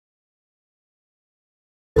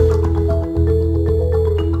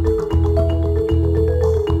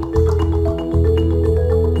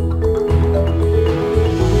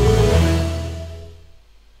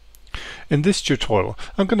In this tutorial,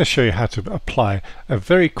 I'm going to show you how to apply a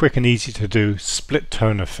very quick and easy to do split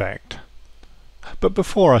tone effect. But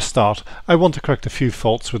before I start, I want to correct a few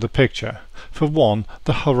faults with the picture. For one,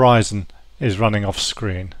 the horizon is running off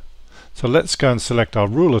screen. So let's go and select our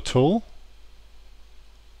ruler tool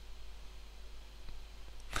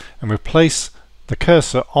and replace the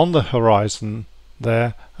cursor on the horizon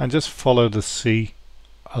there and just follow the sea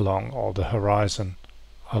along, or the horizon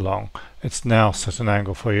along. It's now set an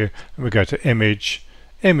angle for you, and we go to image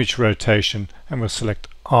rotation, and we'll select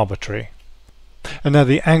arbitrary. And now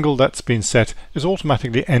the angle that's been set is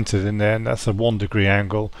automatically entered in there, and that's a 1 degree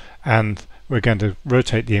angle, and we're going to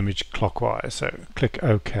rotate the image clockwise, so click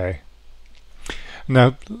OK.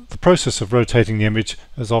 Now the process of rotating the image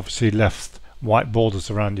has obviously left white borders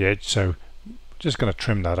around the edge, so just going to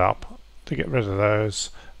trim that up. To get rid of those,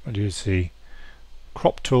 we'll use the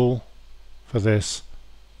crop tool for this,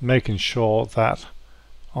 making sure that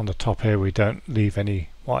on the top here we don't leave any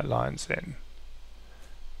white lines in,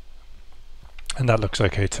 and that looks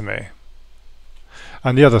okay to me.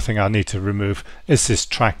 And the other thing I need to remove is this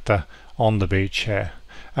tractor on the beach here,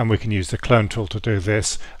 and we can use the clone tool to do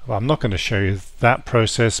this. Well, I'm not going to show you that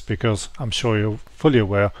process because I'm sure you're fully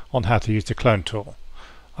aware on how to use the clone tool.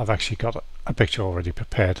 I've actually got a picture already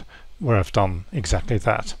prepared where I've done exactly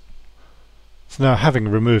that. So now, having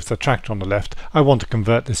removed the tractor on the left, I want to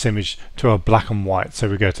convert this image to a black and white. So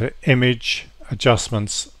we go to Image,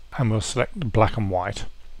 Adjustments, and we'll select black and white.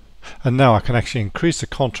 And now I can actually increase the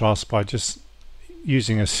contrast by just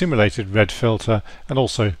using a simulated red filter, and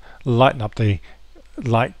also lighten up the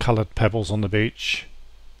light colored pebbles on the beach.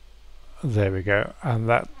 There we go, and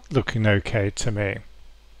that's looking okay to me.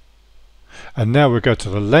 And now we go to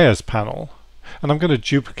the Layers panel, and I'm going to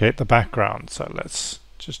duplicate the background. So let's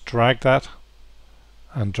just drag that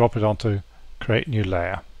and drop it onto Create New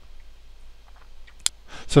Layer.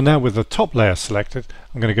 So now with the top layer selected,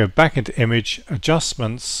 I'm going to go back into Image,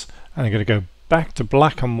 Adjustments, and I'm going to go back to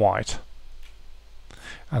black and white.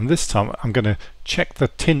 And this time I'm going to check the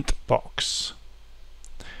tint box,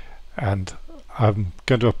 and I'm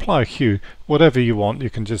going to apply a hue. Whatever you want, you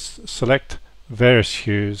can just select various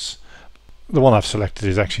hues. The one I've selected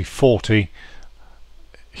is actually 40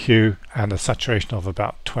 hue and a saturation of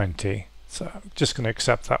about 20. So I'm just going to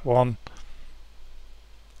accept that one.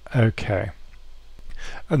 Okay.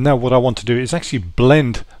 And now what I want to do is actually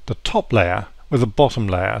blend the top layer with the bottom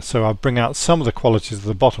layer. So I'll bring out some of the qualities of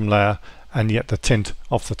the bottom layer and yet the tint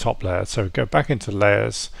of the top layer. So go back into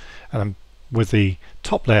Layers, and with the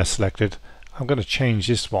top layer selected, I'm going to change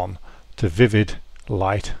this one to Vivid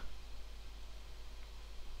Light.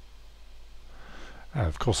 And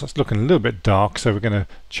of course that's looking a little bit dark, so we're going to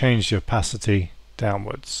change the opacity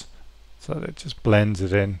downwards so that it just blends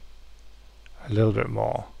it in a little bit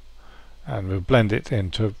more, and we'll blend it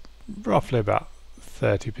into roughly about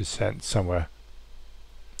 30% somewhere.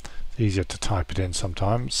 It's easier to type it in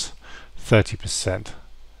sometimes. 30%,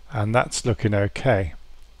 and that's looking okay.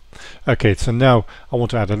 Okay, so now I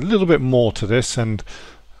want to add a little bit more to this, and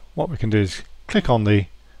what we can do is click on the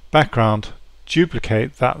background,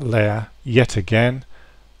 duplicate that layer yet again,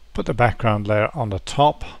 put the background layer on the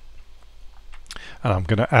top, and I'm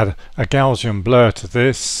going to add a Gaussian blur to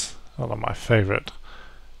this, one of my favorite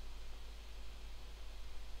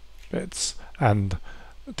bits, and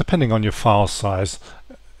depending on your file size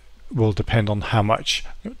will depend on how much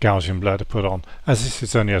Gaussian blur to put on. As this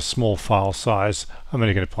is only a small file size, I'm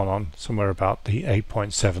only going to put on somewhere about the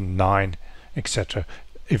 8.79, etc.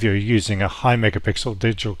 If you're using a high megapixel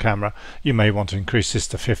digital camera, you may want to increase this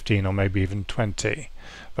to 15 or maybe even 20,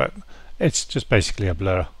 but it's just basically a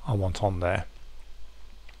blur I want on there.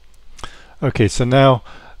 Okay, so now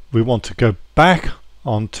we want to go back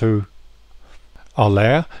onto our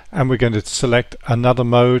layer, and we're going to select another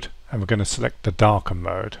mode, and we're going to select the darker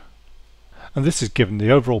mode. And this has given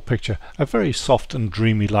the overall picture a very soft and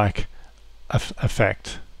dreamy like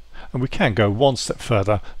effect. And we can go one step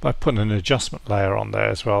further by putting an adjustment layer on there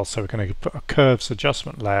as well. So we're going to put a curves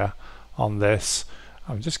adjustment layer on this.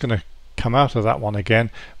 I'm just going to come out of that one again,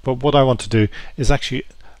 but what I want to do is actually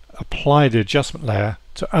apply the adjustment layer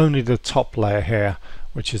to only the top layer here,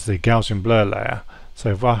 which is the Gaussian blur layer. So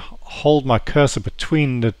if I hold my cursor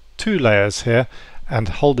between the two layers here and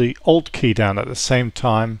hold the Alt key down at the same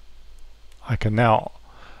time, I can now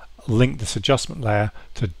link this adjustment layer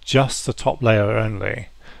to just the top layer only.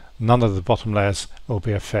 None of the bottom layers will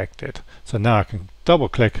be affected. So now I can double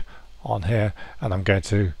click on here, and I'm going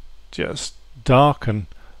to just darken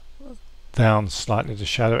down slightly the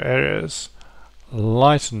shadow areas,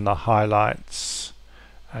 lighten the highlights,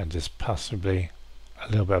 and just possibly a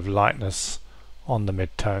little bit of lightness on the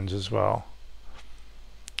midtones as well.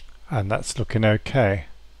 and that's looking okay.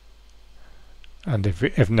 And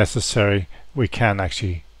if necessary, we can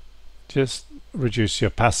actually just reduce the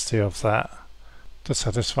opacity of that to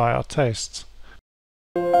satisfy our tastes.